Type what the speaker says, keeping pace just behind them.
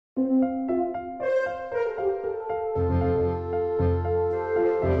Welcome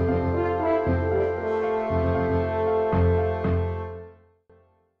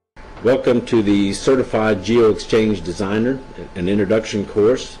to the Certified GeoExchange Designer, an introduction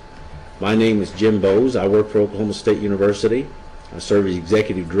course. My name is Jim Bowes. I work for Oklahoma State University. I serve as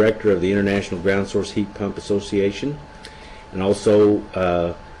Executive Director of the International Ground Source Heat Pump Association, and also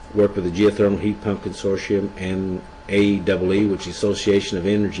work with the Geothermal Heat Pump Consortium and AEEE, which is Association of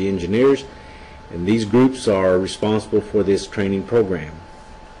Energy Engineers, and these groups are responsible for this training program.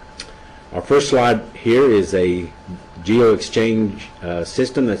 Our first slide here is a GeoExchange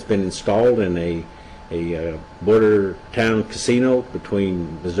system that's been installed in a border town casino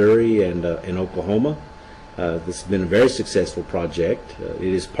between Missouri and Oklahoma. This has been a very successful project. It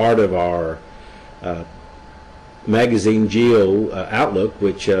is part of our magazine Geo Outlook,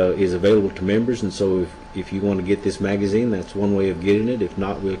 which is available to members, and so if you want to get this magazine, that's one way of getting it. If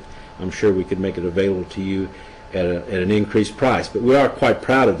not, I'm sure we could make it available to you at an increased price. But we are quite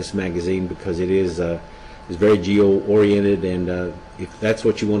proud of this magazine because it is very geo-oriented, and if that's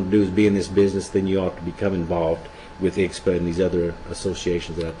what you want to do is be in this business, then you ought to become involved with IGSHPA and these other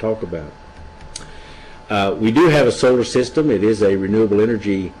associations that I talk about. We do have a solar system. It is a renewable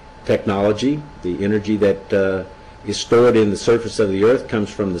energy technology. The energy that is stored in the surface of the earth comes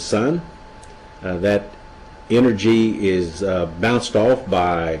from the sun. That energy is bounced off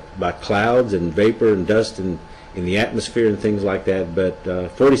by clouds and vapor and dust in the atmosphere and things like that, but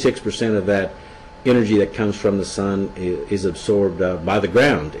 46% of that energy that comes from the sun is absorbed by the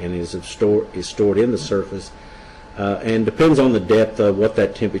ground and is stored in the surface, and depends on the depth of what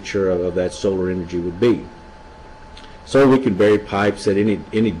that temperature of that solar energy would be. So we can bury pipes at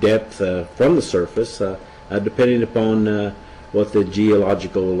any depth from the surface, depending upon what the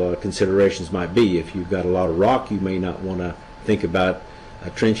geological considerations might be. If you've got a lot of rock, you may not want to think about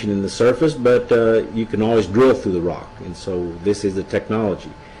trenching in the surface, but you can always drill through the rock, and so this is the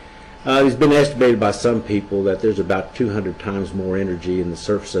technology. It's been estimated by some people that there's about 200 times more energy in the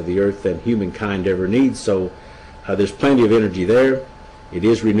surface of the earth than humankind ever needs, so there's plenty of energy there. It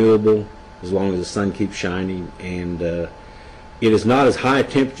is renewable as long as the sun keeps shining, and it is not as high a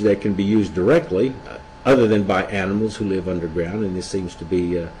temperature that can be used directly other than by animals who live underground, and this seems to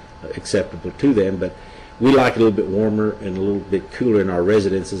be acceptable to them, but we like it a little bit warmer and a little bit cooler in our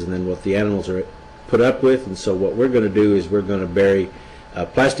residences than what the animals are put up with, and so what we're going to do is we're going to bury a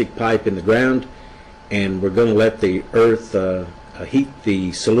plastic pipe in the ground, and we're going to let the earth heat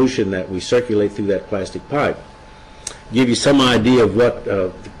the solution that we circulate through that plastic pipe. Give you some idea of what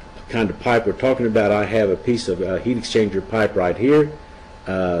kind of pipe we're talking about. I have a piece of heat exchanger pipe right here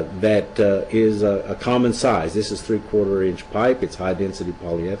that is a common size. This is 3/4 inch pipe. It's high density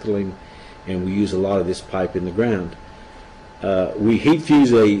polyethylene, and we use a lot of this pipe in the ground. We heat fuse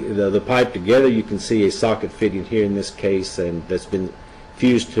the pipe together. You can see a socket fitting here in this case, and that's been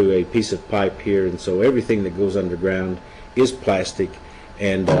fused to a piece of pipe here, and so everything that goes underground is plastic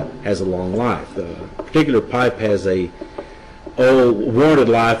and has a long life. A particular pipe has a warranted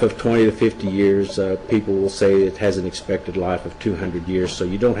life of 20 to 50 years. People will say it has an expected life of 200 years, so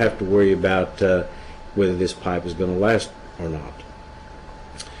you don't have to worry about whether this pipe is going to last or not.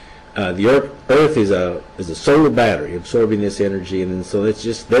 The earth is a solar battery absorbing this energy, and so it's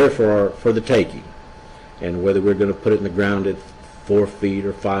just there for the taking. And whether we're going to put it in the ground at 4 feet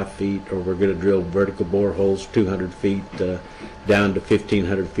or 5 feet, or we're going to drill vertical boreholes 200 feet down to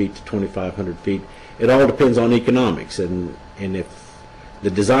 1,500 feet to 2,500 feet, it all depends on economics. And if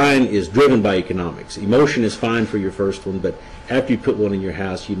the design is driven by economics, emotion is fine for your first one, but after you put one in your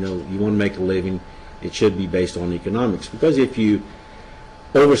house, you know you want to make a living, it should be based on economics. Because if you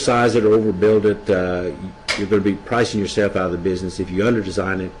oversize it or overbuild it, you're going to be pricing yourself out of the business. If you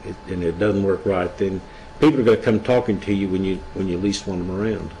underdesign it and it doesn't work right, then people are going to come talking to you when you least want them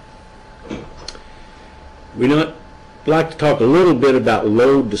around. We'd like to talk a little bit about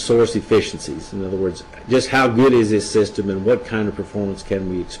load to source efficiencies. In other words, just how good is this system and what kind of performance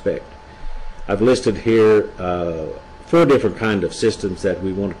can we expect. I've listed here 4 different kinds of systems that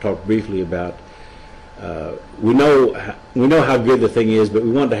we want to talk briefly about. We know how good the thing is, but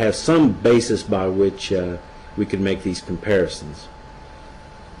we want to have some basis by which we can make these comparisons.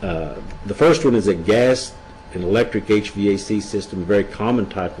 The first one is a gas and electric HVAC system, a very common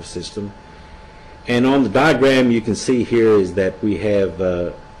type of system. And on the diagram you can see here is that we have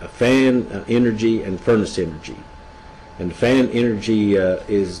a fan energy and furnace energy. And the fan energy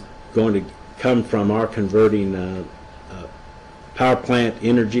is going to come from our converting power plant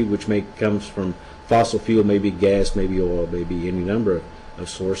energy, which comes from fossil fuel, maybe gas, maybe oil, maybe any number of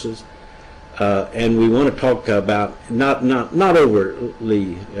sources. And we want to talk about not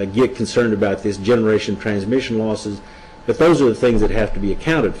overly get concerned about this generation transmission losses, but those are the things that have to be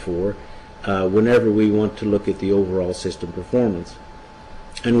accounted for whenever we want to look at the overall system performance.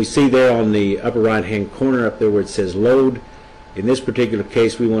 And we see there on the upper right hand corner up there where it says load. In this particular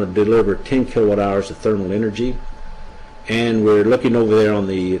case, we want to deliver 10 kilowatt hours of thermal energy, and we're looking over there on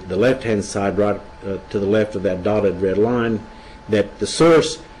the left hand side, right to the left of that dotted red line, that the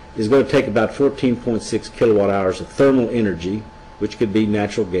source is going to take about 14.6 kilowatt hours of thermal energy, which could be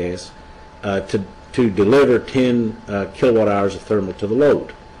natural gas, to deliver 10 kilowatt hours of thermal to the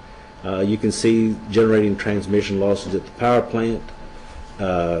load. You can see generating transmission losses at the power plant,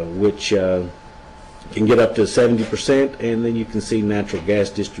 which can get up to 70%, and then you can see natural gas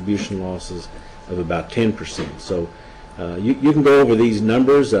distribution losses of about 10%. So you can go over these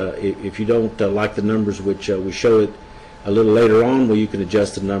numbers. If you don't like the numbers, which we show it a little later on, well, you can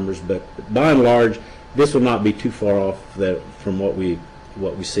adjust the numbers. But by and large, this will not be too far off from what we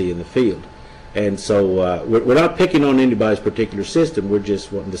see in the field. And so we're not picking on anybody's particular system. We're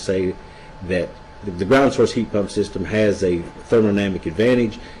just wanting to say that the ground source heat pump system has a thermodynamic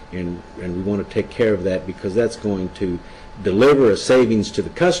advantage, and we want to take care of that, because that's going to deliver a savings to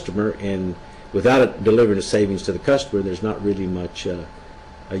the customer, and without it delivering a savings to the customer, there's not really much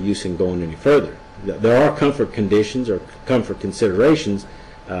use in going any further. There are comfort conditions or comfort considerations.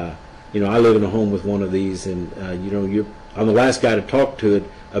 I live in a home with one of these, and I'm the last guy to talk to it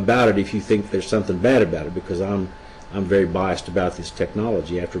about it if you think there's something bad about it, because I'm very biased about this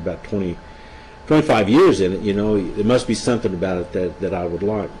technology. After about 25 years in it, there must be something about it that I would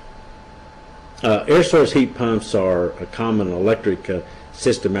like. Air source heat pumps are a common electric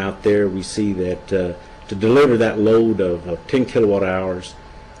system out there. We see that to deliver that load of 10 kilowatt hours,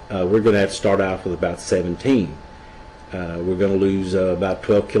 we're going to have to start out with about 17. We're going to lose about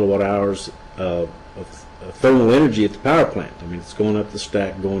 12 kilowatt hours of thermal energy at the power plant. I mean, it's going up the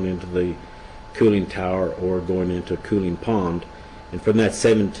stack, going into the cooling tower, or going into a cooling pond. And from that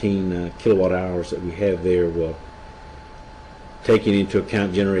 17 kilowatt hours that we have there, well, taking into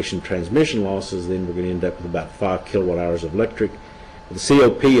account generation transmission losses, then we're going to end up with about 5 kilowatt hours of electric. With a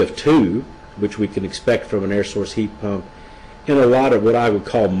COP of 2, which we can expect from an air source heat pump in a lot of what I would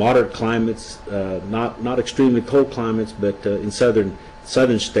call moderate climates, not extremely cold climates, but in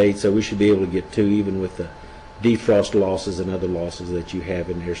southern states, we should be able to get 2, even with the defrost losses and other losses that you have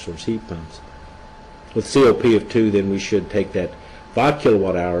in air source heat pumps. With COP of 2, then we should take that 5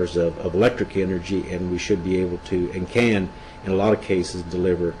 kilowatt hours of electric energy, and we should be able to, and can, in a lot of cases,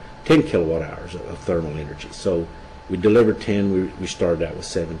 deliver 10 kilowatt hours of thermal energy. So we delivered 10, we started out with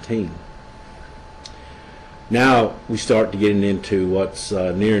 17. Now we start to getting into what's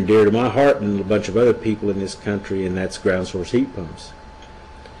near and dear to my heart and a bunch of other people in this country, and that's ground source heat pumps.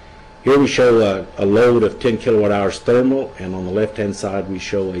 Here we show a load of 10 kilowatt hours thermal, and on the left hand side we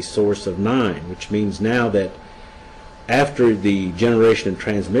show a source of 9, which means now that after the generation and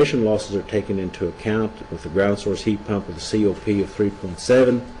transmission losses are taken into account with the ground source heat pump with a COP of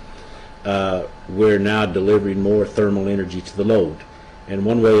 3.7, we're now delivering more thermal energy to the load. And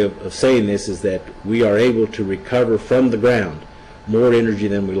one way of saying this is that we are able to recover from the ground more energy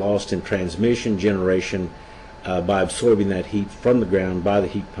than we lost in transmission generation by absorbing that heat from the ground by the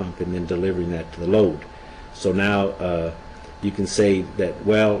heat pump and then delivering that to the load. So now you can say that,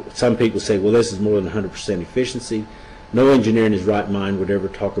 well, some people say, well, this is more than 100% efficiency. No engineer in his right mind would ever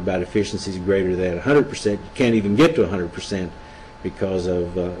talk about efficiencies greater than 100%. You can't even get to 100% because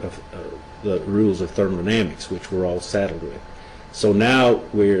of the rules of thermodynamics, which we're all saddled with. So now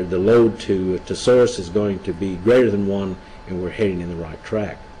the load to source is going to be greater than 1, and we're heading in the right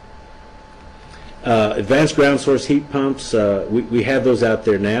track. Advanced ground source heat pumps, we have those out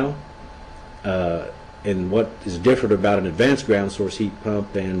there now. And what is different about an advanced ground source heat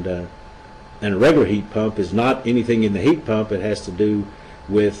pump and a regular heat pump is not anything in the heat pump. It has to do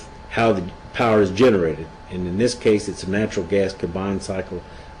with how the power is generated. And in this case, it's a natural gas combined cycle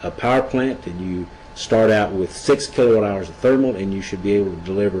power plant, and you start out with 6 kilowatt hours of thermal, and you should be able to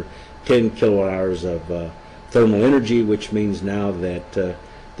deliver 10 kilowatt hours of thermal energy, which means now that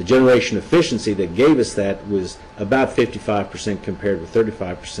the generation efficiency that gave us that was about 55% compared with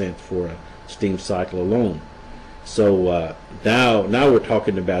 35% for a steam cycle alone. So now we're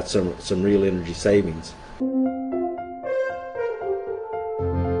talking about some real energy savings.